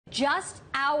Just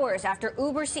hours after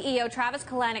Uber CEO Travis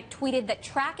Kalanick tweeted that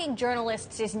tracking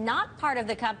journalists is not part of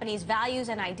the company's values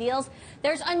and ideals,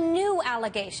 there's a new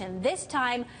allegation. This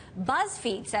time,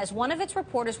 BuzzFeed says one of its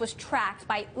reporters was tracked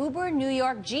by Uber New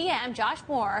York GM Josh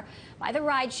Moore by the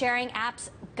ride-sharing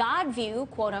app's Godview,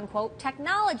 quote-unquote,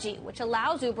 technology, which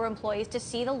allows Uber employees to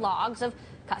see the logs of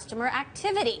customer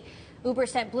activity. Uber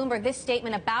sent Bloomberg this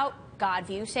statement about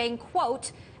Godview, saying,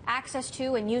 quote, access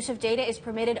to and use of data is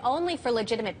permitted only for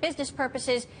legitimate business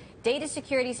purposes. Data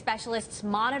security specialists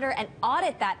monitor and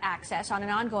audit that access on an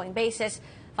ongoing basis.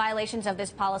 Violations of this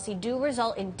policy do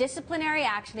result in disciplinary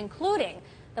action, including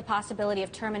the possibility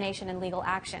of termination and legal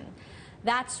action.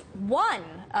 That's one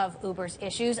of Uber's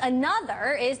issues.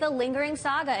 Another is the lingering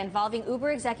saga involving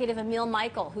Uber executive Emil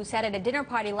Michael, who said at a dinner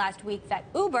party last week that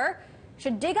Uber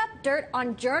should dig up dirt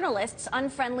on journalists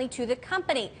unfriendly to the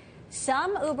company.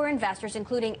 Some Uber investors,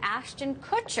 including Ashton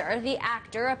Kutcher, the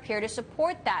actor, appear to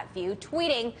support that view,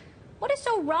 tweeting, "What is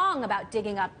so wrong about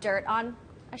digging up dirt on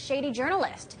a shady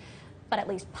journalist?" But at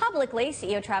least publicly,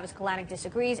 CEO Travis Kalanick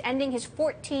disagrees, ending his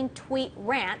 14-tweet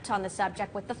rant on the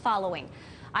subject with the following.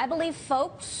 "I believe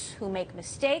folks who make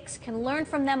mistakes can learn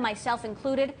from them, myself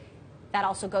included. That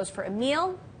also goes for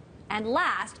Emil. And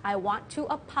last, I want to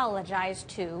apologize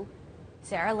to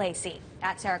Sarah Lacy,"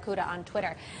 at Sarah Kuda on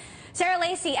Twitter. Sarah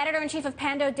Lacy, editor-in-chief of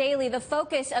PandoDaily, the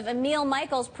focus of Emil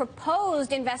Michael's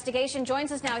proposed investigation,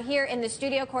 joins us now here in the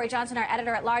studio. Corey Johnson, our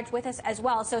editor-at-large, with us as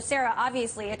well. So, Sarah,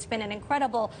 obviously it's been an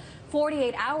incredible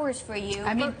 48 hours for you.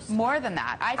 I mean, more than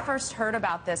that. I first heard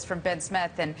about this from Ben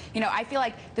Smith, and, you know, I feel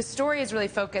like the story is really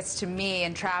focused to me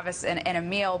and Travis and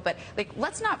Emil, but, like,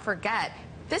 let's not forget,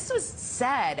 this was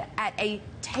said at a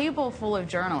table full of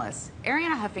journalists.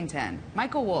 Arianna Huffington,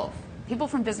 Michael Wolff, people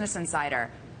from Business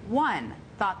Insider. One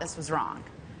thought this was wrong.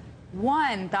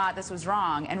 One thought this was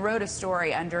wrong and wrote a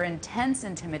story under intense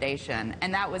intimidation,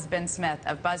 and that was Ben Smith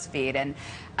of BuzzFeed. And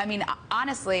I mean,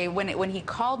 honestly, when he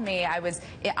called me, I was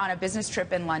on a business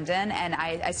trip in London, and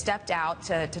I stepped out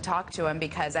to talk to him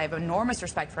because I have enormous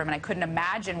respect for him, and I couldn't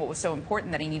imagine what was so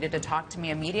important that he needed to talk to me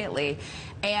immediately.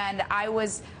 And I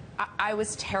was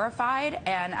terrified,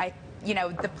 and you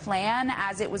know, the plan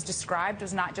as it was described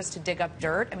was not just to dig up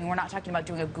dirt. I mean, we're not talking about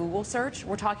doing a Google search.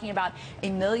 We're talking about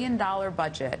 $1 million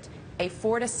budget, a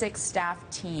 4 to 6 staff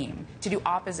team to do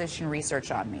opposition research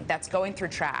on me. That's going through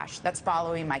trash. That's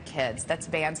following my kids. That's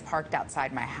vans parked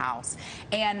outside my house.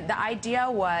 And the idea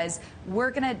was,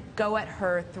 we're going to go at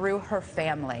her through her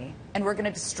family, and we're going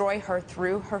to destroy her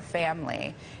through her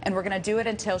family, and we're going to do it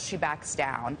until she backs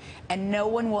down, and no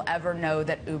one will ever know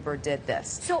that Uber did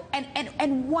this. So,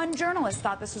 and one journalist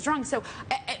thought this was wrong. So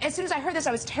as soon as I heard this,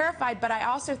 I was terrified, but I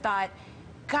also thought,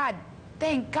 God,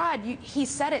 thank God he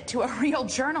said it to a real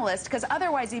journalist, because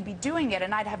otherwise he'd be doing it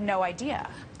and I'd have no idea.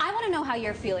 I want to know how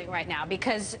you're feeling right now,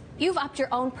 because you've upped your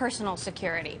own personal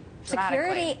security.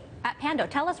 Security at Pando.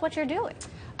 Tell us what you're doing.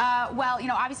 Well, you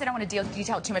know, obviously I don't want to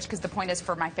detail it too much because the point is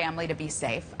for my family to be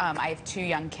safe. I have 2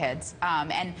 young kids.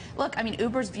 And look, I mean,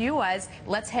 Uber's view was,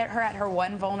 let's hit her at her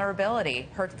one vulnerability,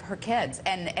 her kids.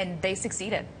 And they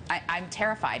succeeded. I'm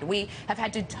terrified. We have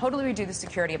had to totally redo the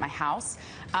security of my house.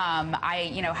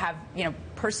 I, you know, have, you know,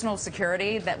 personal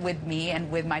security that with me and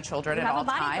with my children at all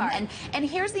times. And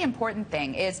here's the important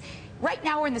thing is, right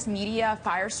now we're in this media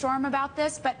firestorm about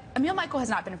this, but Emil Michael has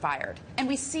not been fired. And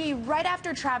we see right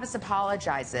after Travis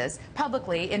apologizes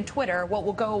publicly in Twitter what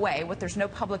will go away, what there's no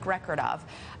public record of,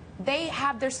 they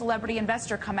have their celebrity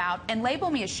investor come out and label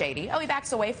me as shady. Oh, he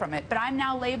backs away from it, but I'm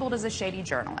now labeled as a shady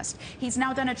journalist. He's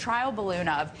now done a trial balloon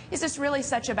of, is this really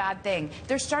such a bad thing?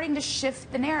 They're starting to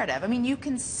shift the narrative. I mean, you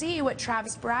can see what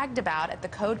Travis bragged about at the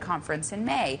Code conference in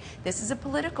May. This is a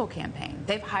political campaign.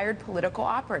 They've hired political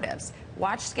operatives.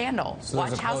 Watch Scandal. So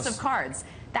watch House of Cards.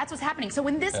 That's what's happening. So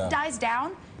when this dies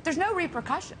down, there's no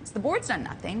repercussions. The board's done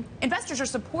nothing. Investors are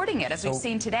supporting it, as we've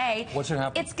seen today. What should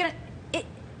happen?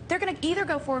 They're going to either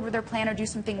go forward with their plan or do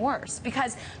something worse.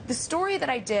 Because the story that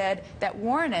I did that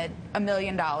warranted a $1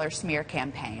 million smear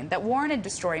campaign, that warranted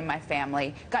destroying my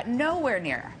family, got nowhere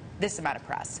near this amount of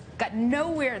press, got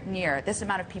nowhere near this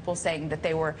amount of people saying that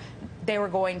they were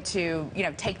going to, you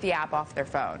know, take the app off their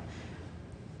phone.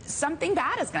 Something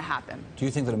bad is going to happen. Do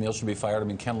you think that Emil should be fired? I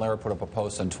mean, Ken Lehrer put up a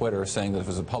post on Twitter saying that if it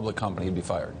was a public company, he'd be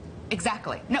fired.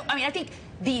 Exactly. No, I mean, I think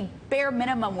the bare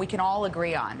minimum we can all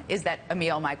agree on is that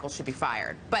Emil Michael should be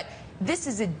fired. But this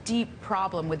is a deep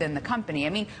problem within the company. I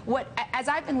mean, as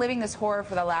I've been living this horror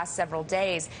for the last several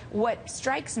days, what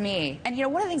strikes me, and you know,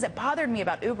 one of the things that bothered me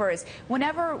about Uber is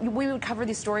whenever we would cover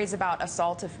these stories about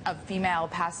assault of female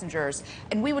passengers,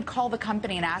 and we would call the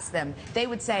company and ask them, they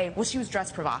would say, well, she was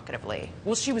dressed provocatively.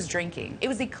 Well, she was drinking. It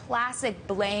was the classic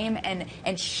blame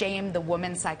and shame the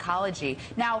woman's psychology.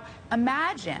 Now,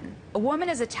 imagine a woman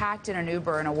is attacked in an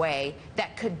Uber in a way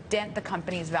that could dent the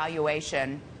company's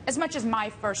valuation as much as my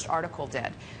first article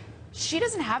did. She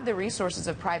doesn't have the resources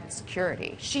of private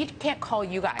security. She can't call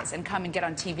you guys and come and get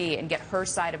on TV and get her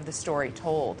side of the story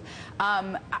told.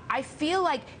 I feel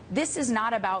like this is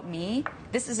not about me.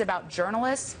 This is about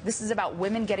journalists. This is about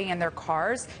women getting in their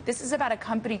cars. This is about a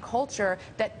company culture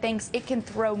that thinks it can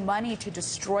throw money to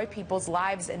destroy people's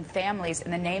lives and families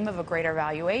in the name of a greater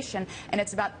valuation. And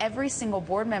it's about every single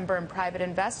board member and private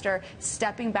investor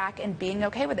stepping back and being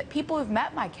okay with it. People who've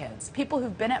met my kids, people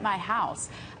who've been at my house.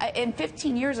 In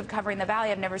 15 years of covering the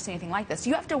Valley, I've never seen anything like this.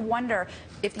 You have to wonder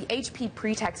if the HP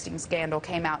pretexting scandal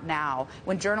came out now,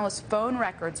 when journalists' phone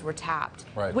records were tapped,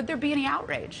 would there be any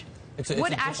outrage?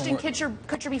 Would Ashton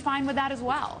Kutcher be fine with that as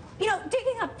well? You know,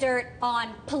 digging up dirt on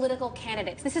political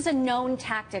candidates. This is a known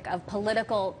tactic of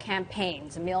political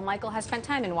campaigns. Emil Michael has spent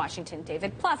time in Washington.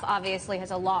 David Plouffe obviously has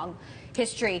a long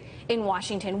history in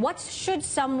Washington. What should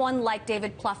someone like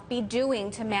David Plouffe be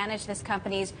doing to manage this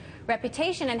company's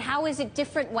reputation, and how is it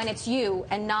different when it's you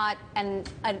and not an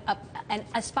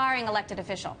aspiring elected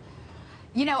official?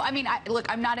 You know, I mean, look,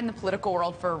 I'm not in the political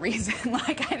world for a reason.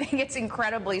 Like, I think it's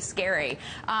incredibly scary.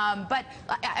 But,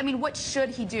 I mean, what should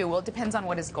he do? Well, it depends on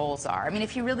what his goals are. I mean,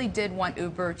 if he really did want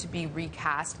Uber to be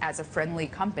recast as a friendly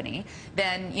company,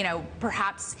 then, you know,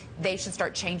 perhaps they should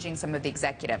start changing some of the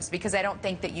executives, because I don't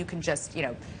think that you can just, you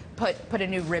know, put a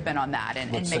new ribbon on that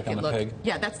and make it look.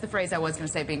 Yeah, that's the phrase I was going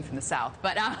to say, being from the South.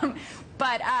 But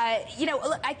you know,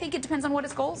 look, I think it depends on what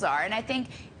his goals are. And I think,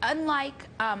 unlike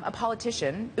a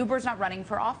politician, Uber's not running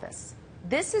for office.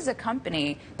 This is a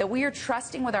company that we are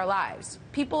trusting with our lives.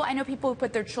 I know people who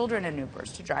put their children in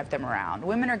Ubers to drive them around.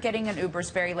 Women are getting in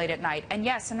Ubers very late at night. And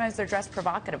yes, sometimes they're dressed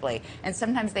provocatively. And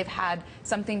sometimes they've had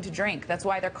something to drink. That's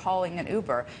why they're calling an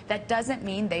Uber. That doesn't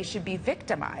mean they should be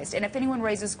victimized. And if anyone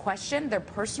raises question, their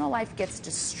personal life gets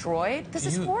destroyed. This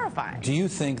is horrifying. Do you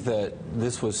think that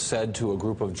this was said to a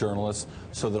group of journalists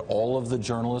so that all of the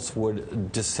journalists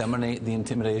would disseminate the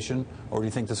intimidation? Or do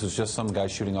you think this was just some guy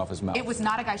shooting off his mouth? It was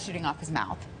not a guy shooting off his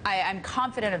mouth. I'm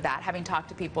confident of that, having talked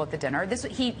to people at the dinner.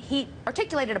 He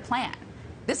articulated a plan.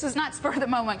 This was not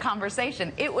spur-of-the-moment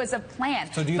conversation. It was a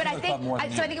plan. So do you think it was about more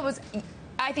than you?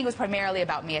 I think it was primarily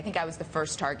about me. I think I was the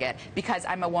first target because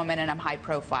I'm a woman and I'm high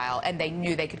profile, and they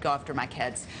knew they could go after my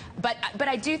kids. But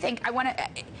I do think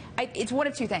it's one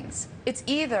of two things. It's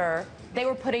either they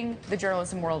were putting the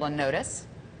journalism world on notice,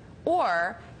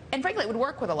 or, and frankly, it would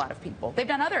work with a lot of people. They've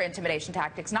done other intimidation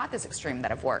tactics, not this extreme,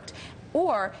 that have worked.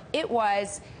 Or it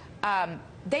was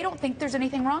they don't think there's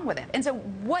anything wrong with it. And so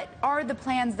what are the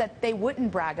plans that they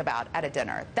wouldn't brag about at a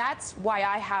dinner? That's why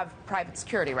I have private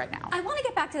security right now. I want to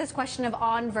get back to this question of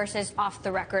on versus off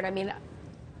the record. I mean,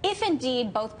 if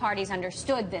indeed both parties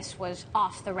understood this was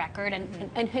off the record,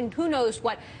 and who knows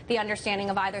what the understanding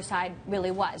of either side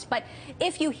really was. But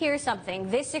if you hear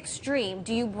something this extreme,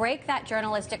 do you break that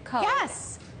journalistic code?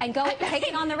 Yes. And go take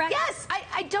it on the record? Yes.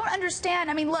 I don't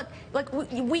understand. I mean, look,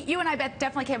 you and I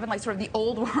definitely came from like sort of the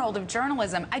old world of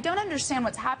journalism. I don't understand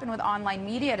what's happened with online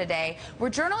media today, where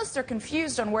journalists are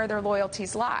confused on where their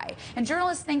loyalties lie. And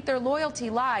journalists think their loyalty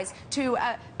lies to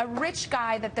a rich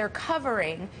guy that they're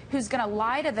covering who's going to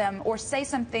lie to them or say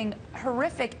something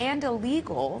horrific and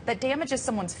illegal that damages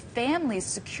someone's family's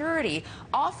security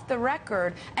off the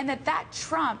record, and that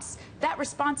trumps that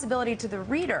responsibility to the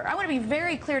reader. I want to be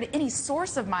very clear to any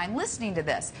source of mine listening to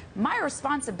this. My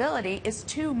responsibility is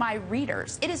to my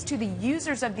readers. It is to the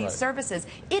users of these services.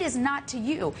 It is not to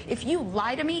you. If you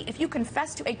lie to me, if you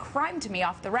confess to a crime to me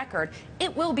off the record,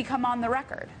 it will become on the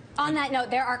record. On that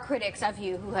note, there are critics of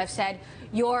you who have said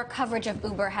your coverage of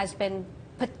Uber has been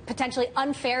potentially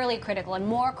unfairly critical and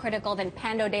more critical than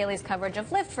PandoDaily's coverage of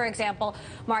Lyft, for example.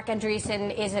 Mark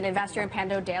Andreessen is an investor in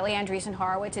PandoDaily. Andreessen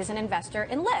Horowitz is an investor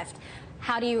in Lyft.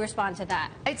 How do you respond to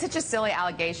that? It's such a silly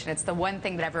allegation. It's the one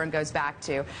thing that everyone goes back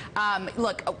to.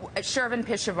 Look, Shervin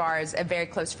Pishavar is a very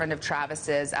close friend of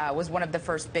Travis's, was one of the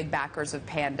first big backers of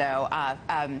Pando.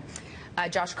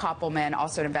 Josh Koppelman,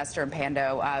 also an investor in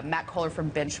Pando, Matt Kohler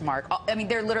from Benchmark. I mean,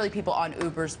 there are literally people on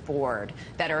Uber's board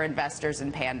that are investors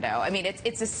in Pando. I mean,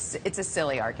 it's a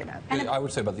silly argument. I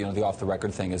would say about the off the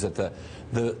record thing is that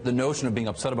the notion of being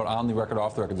upset about on the record,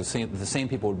 off the record, the same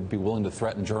people would be willing to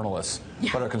threaten journalists,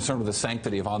 but are concerned with the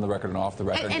sanctity of on the record and off the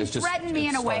record. And it's just, threaten me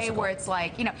in a way where it's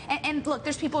like, you know, and look,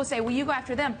 there's people who say, well, you go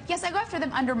after them. Yes, I go after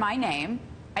them under my name.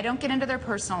 I don't get into their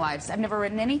personal lives. I've never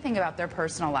written anything about their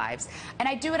personal lives. And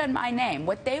I do it in my name.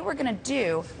 What they were going to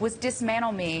do was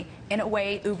dismantle me in a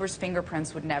way Uber's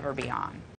fingerprints would never be on.